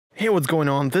Hey, what's going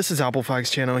on? This is Apple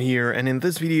Facts channel here, and in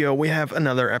this video we have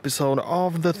another episode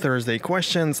of the Thursday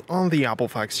questions on the Apple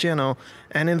Facts channel.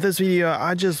 And in this video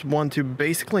I just want to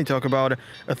basically talk about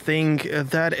a thing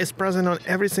that is present on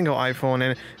every single iPhone,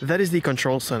 and that is the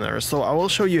control center. So I will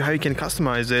show you how you can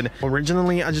customize it.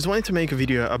 Originally I just wanted to make a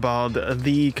video about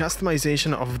the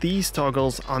customization of these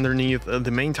toggles underneath the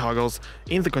main toggles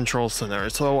in the control center.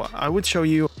 So I would show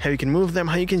you how you can move them,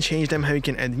 how you can change them, how you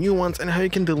can add new ones, and how you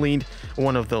can delete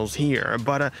one of those here.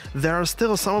 But there are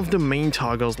still some of the main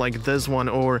toggles like this one,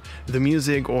 or the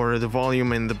music, or the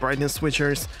volume and the brightness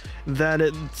switchers, that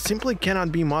simply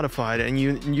cannot be modified, and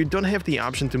you don't have the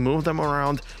option to move them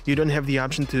around. You don't have the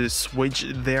option to switch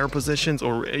their positions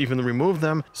or even remove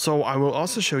them. So I will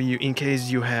also show you, in case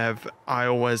you have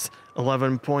iOS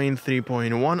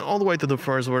 11.3.1 all the way to the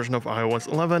first version of iOS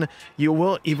 11, you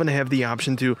will even have the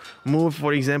option to move,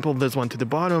 for example, this one to the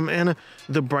bottom and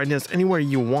the brightness anywhere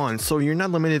you want. So you're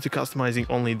not limited to customizing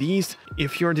only these.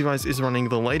 If your device is running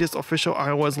the latest official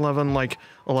iOS 11 like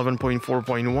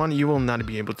 11.4.1, you will not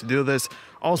be able to do this.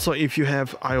 Also, if you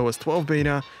have iOS 12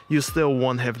 beta, you still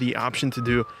won't have the option to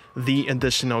do the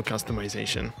additional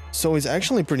customization. So it's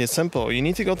actually pretty simple. You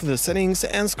need to go to the settings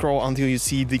and scroll until you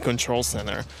see the control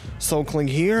center. So click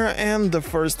here, and the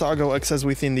first toggle access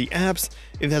within the apps,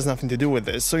 it has nothing to do with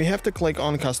this. So you have to click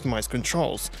on customize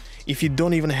controls. If you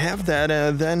don't even have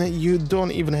that, then you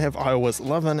don't even have iOS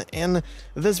 11, and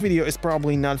this video is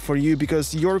probably not for you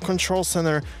because your control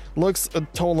center looks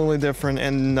totally different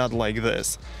and not like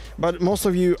this. But most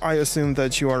of you, I assume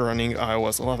that you are running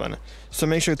iOS 11. So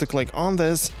make sure to click on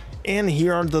this, and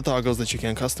here are the toggles that you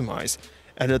can customize.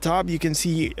 At the top you can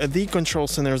see the control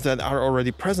centers that are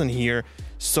already present here.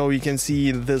 So you can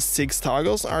see the 6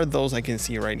 toggles are those I can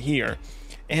see right here.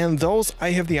 And those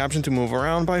I have the option to move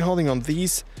around by holding on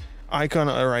these icon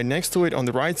right next to it on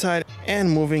the right side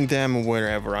and moving them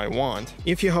wherever I want.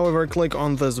 If you, however, click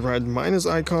on this red minus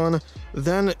icon,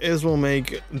 then it will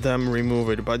make them remove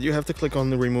it, but you have to click on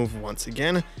the remove once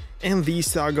again, and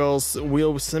these toggles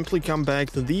will simply come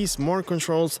back to these more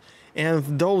controls,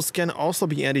 and those can also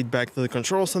be added back to the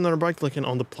control center by clicking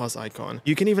on the plus icon.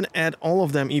 You can even add all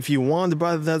of them if you want,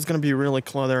 but that's gonna be really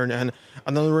cluttered, and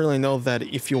I don't really know that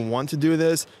if you want to do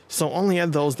this, so only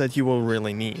add those that you will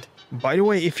really need. By the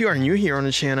way, if you are new here on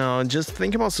the channel, just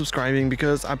think about subscribing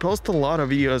because I post a lot of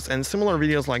videos and similar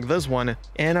videos like this one,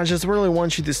 and I just really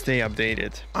want you to stay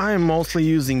updated. I am mostly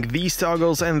using these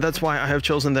toggles, and that's why I have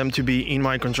chosen them to be in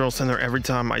my control center. Every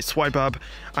time I swipe up,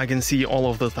 I can see all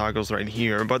of the toggles right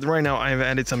here, but right now I have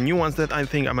added some new ones that I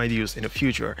think I might use in the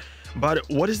future. But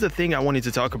what is the thing I wanted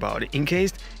to talk about? In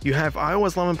case you have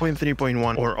iOS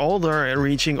 11.3.1 or older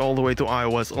reaching all the way to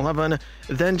iOS 11,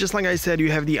 then just like I said,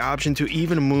 you have the option to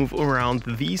even move around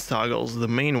these toggles, the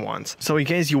main ones. So in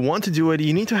case you want to do it,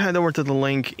 you need to head over to the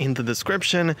link in the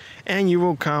description and you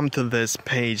will come to this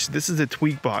page. This is the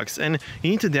tweak box, and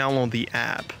you need to download the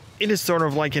app. It is sort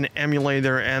of like an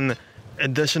emulator and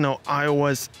additional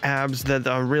iOS apps that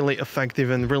are really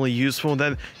effective and really useful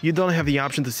that you don't have the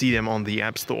option to see them on the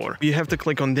App Store. You have to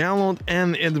click on download,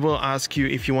 and it will ask you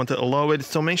if you want to allow it,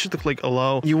 so make sure to click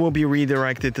allow. You will be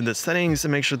redirected to the settings,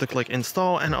 and make sure to click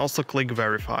install and also click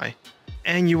verify.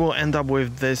 And you will end up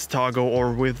with this toggle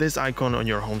or with this icon on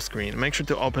your home screen. Make sure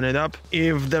to open it up.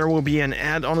 If there will be an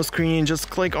ad on the screen,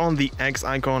 just click on the X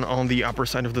icon on the upper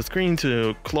side of the screen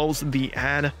to close the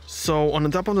ad. So on the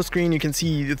top of the screen you can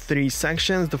see 3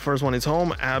 sections. The first one is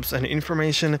home, apps, and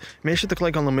information. Make sure to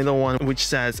click on the middle one, which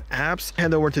says apps.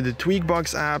 Head over to the tweak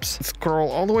box apps,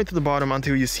 scroll all the way to the bottom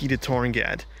until you see the torrent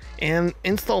get, and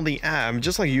install the app.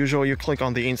 Just like usual, you click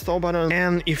on the install button,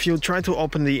 and if you try to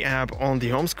open the app on the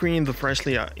home screen, the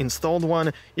freshly installed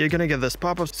one, you're gonna get this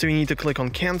pop-up, so you need to click on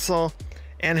cancel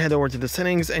and head over to the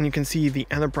settings, and you can see the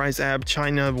enterprise app,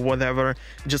 China, whatever.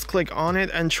 Just click on it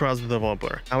and trust the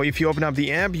developer. Now if you open up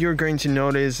the app, you're going to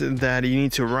notice that you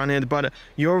need to run it, but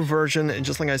your version,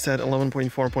 just like I said,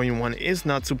 11.4.1 is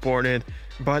not supported.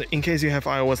 But in case you have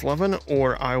iOS 11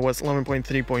 or iOS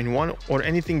 11.3.1 or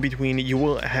anything between, you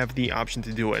will have the option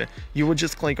to do it. You would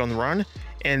just click on run,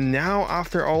 and now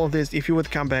after all of this, if you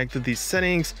would come back to these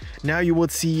settings, now you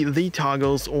would see the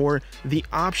toggles or the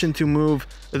option to move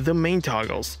the main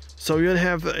toggles. So you would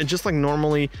have, just like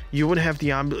normally, you would have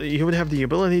the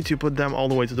ability to put them all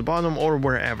the way to the bottom or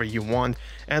wherever you want.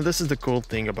 And this is the cool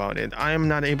thing about it. I am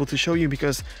not able to show you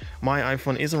because my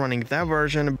iPhone isn't running that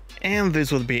version. And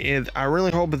this would be it. I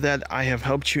really hope that I have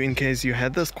helped you in case you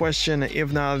had this question.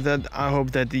 If not, that I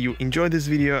hope that you enjoyed this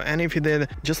video. And if you did,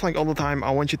 just like all the time, I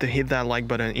want you to hit that like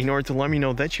button in order to let me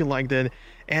know that you liked it.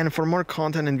 And for more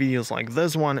content and videos like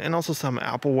this one, and also some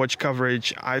Apple Watch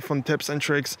coverage, iPhone tips and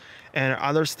tricks, and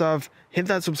other stuff, hit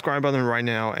that subscribe button right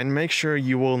now and make sure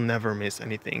you will never miss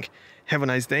anything. Have a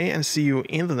nice day and see you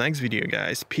in the next video,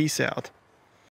 guys. Peace out.